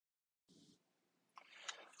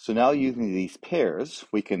So now using these pairs,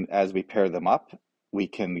 we can, as we pair them up, we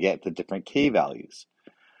can get the different k values.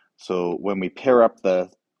 So when we pair up the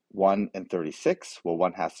 1 and 36, well,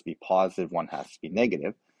 one has to be positive, one has to be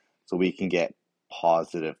negative. So we can get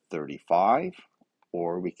positive 35,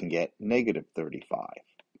 or we can get negative 35.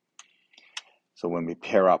 So when we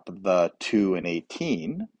pair up the 2 and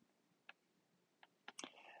 18,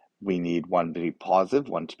 we need one to be positive,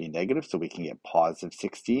 one to be negative, so we can get positive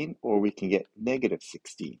 16, or we can get negative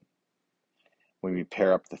 16. When we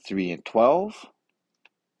pair up the 3 and 12,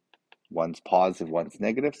 one's positive, one's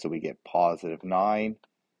negative, so we get positive 9,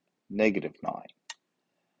 negative 9.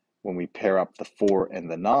 When we pair up the 4 and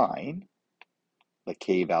the 9, the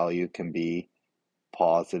k value can be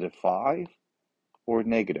positive 5 or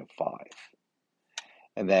negative 5.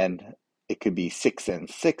 And then it could be 6 and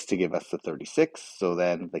 6 to give us the 36, so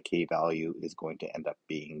then the k value is going to end up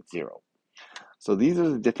being 0. So these are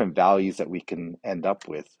the different values that we can end up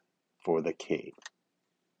with for the k.